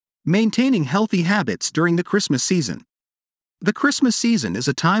Maintaining healthy habits during the Christmas season. The Christmas season is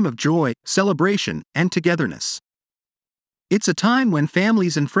a time of joy, celebration, and togetherness. It's a time when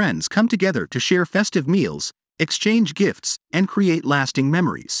families and friends come together to share festive meals, exchange gifts, and create lasting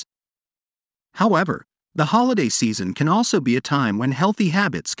memories. However, the holiday season can also be a time when healthy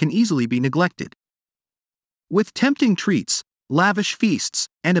habits can easily be neglected. With tempting treats, lavish feasts,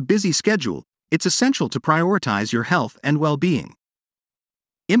 and a busy schedule, it's essential to prioritize your health and well-being.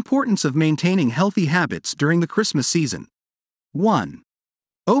 Importance of maintaining healthy habits during the Christmas season. 1.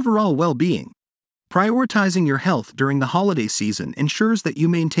 Overall well-being. Prioritizing your health during the holiday season ensures that you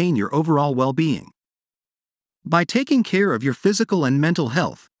maintain your overall well-being. By taking care of your physical and mental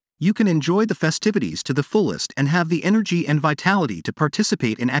health, you can enjoy the festivities to the fullest and have the energy and vitality to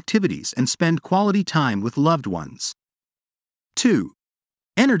participate in activities and spend quality time with loved ones. 2.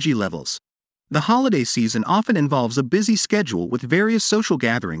 Energy levels. The holiday season often involves a busy schedule with various social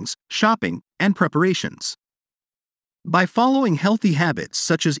gatherings, shopping, and preparations. By following healthy habits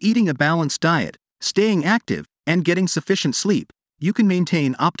such as eating a balanced diet, staying active, and getting sufficient sleep, you can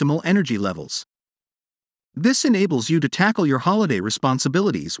maintain optimal energy levels. This enables you to tackle your holiday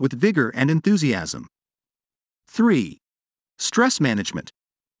responsibilities with vigor and enthusiasm. 3. Stress management.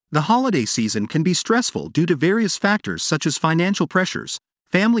 The holiday season can be stressful due to various factors such as financial pressures,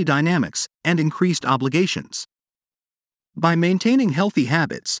 family dynamics, and increased obligations. By maintaining healthy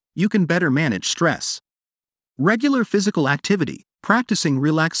habits, you can better manage stress. Regular physical activity, practicing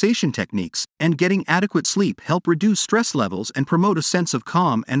relaxation techniques, and getting adequate sleep help reduce stress levels and promote a sense of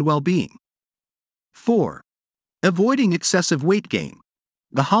calm and well-being. 4. Avoiding excessive weight gain.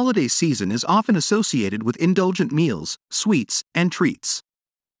 The holiday season is often associated with indulgent meals, sweets, and treats.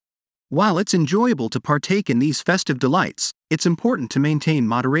 While it's enjoyable to partake in these festive delights, it's important to maintain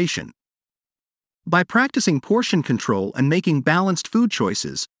moderation. By practicing portion control and making balanced food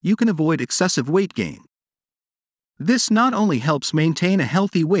choices, you can avoid excessive weight gain. This not only helps maintain a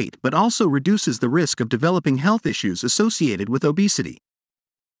healthy weight but also reduces the risk of developing health issues associated with obesity.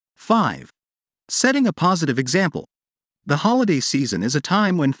 5. Setting a positive example. The holiday season is a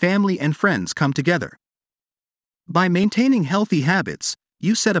time when family and friends come together. By maintaining healthy habits,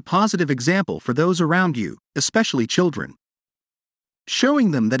 you set a positive example for those around you, especially children.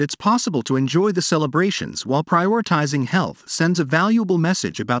 Showing them that it's possible to enjoy the celebrations while prioritizing health sends a valuable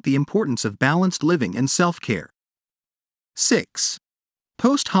message about the importance of balanced living and self-care. 6.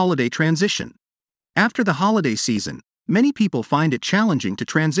 Post-holiday transition. After the holiday season, many people find it challenging to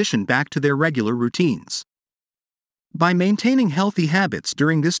transition back to their regular routines. By maintaining healthy habits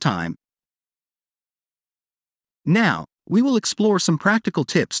during this time, now, we will explore some practical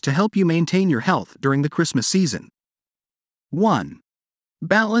tips to help you maintain your health during the Christmas season. 1.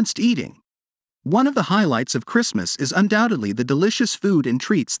 Balanced eating. One of the highlights of Christmas is undoubtedly the delicious food and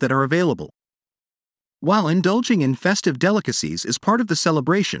treats that are available. While indulging in festive delicacies is part of the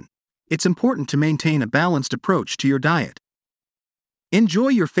celebration, it's important to maintain a balanced approach to your diet. Enjoy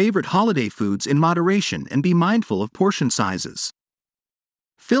your favorite holiday foods in moderation and be mindful of portion sizes.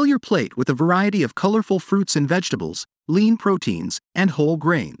 Fill your plate with a variety of colorful fruits and vegetables, lean proteins, and whole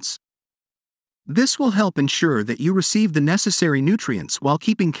grains. This will help ensure that you receive the necessary nutrients while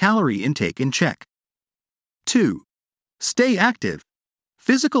keeping calorie intake in check. 2. Stay active.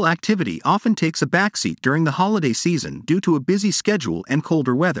 Physical activity often takes a backseat during the holiday season due to a busy schedule and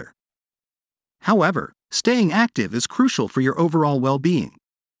colder weather. However, staying active is crucial for your overall well-being.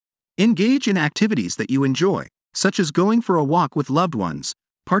 Engage in activities that you enjoy, such as going for a walk with loved ones,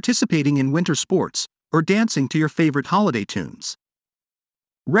 participating in winter sports, or dancing to your favorite holiday tunes.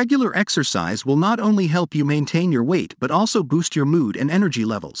 Regular exercise will not only help you maintain your weight but also boost your mood and energy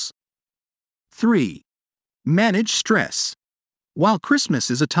levels. 3. Manage stress. While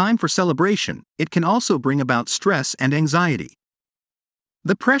Christmas is a time for celebration, it can also bring about stress and anxiety.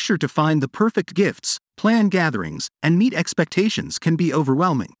 The pressure to find the perfect gifts, plan gatherings, and meet expectations can be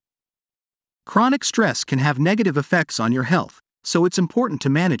overwhelming. Chronic stress can have negative effects on your health, so it's important to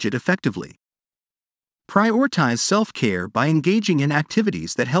manage it effectively. Prioritize self-care by engaging in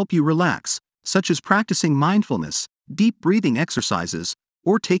activities that help you relax, such as practicing mindfulness, deep breathing exercises,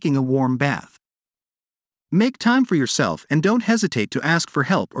 or taking a warm bath. Make time for yourself and don't hesitate to ask for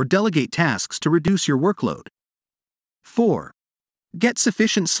help or delegate tasks to reduce your workload. 4. Get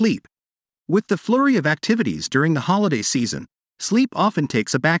sufficient sleep. With the flurry of activities during the holiday season, sleep often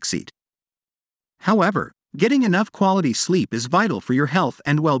takes a backseat. However, getting enough quality sleep is vital for your health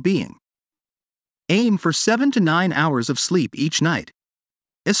and well-being. Aim for 7 to 9 hours of sleep each night.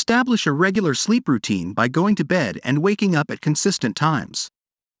 Establish a regular sleep routine by going to bed and waking up at consistent times.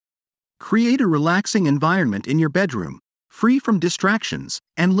 Create a relaxing environment in your bedroom, free from distractions,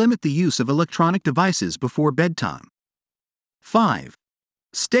 and limit the use of electronic devices before bedtime. 5.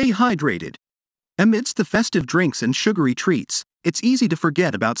 Stay hydrated. Amidst the festive drinks and sugary treats, it's easy to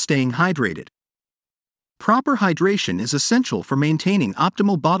forget about staying hydrated. Proper hydration is essential for maintaining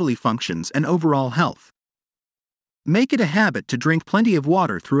optimal bodily functions and overall health. Make it a habit to drink plenty of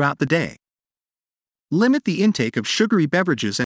water throughout the day. Limit the intake of sugary beverages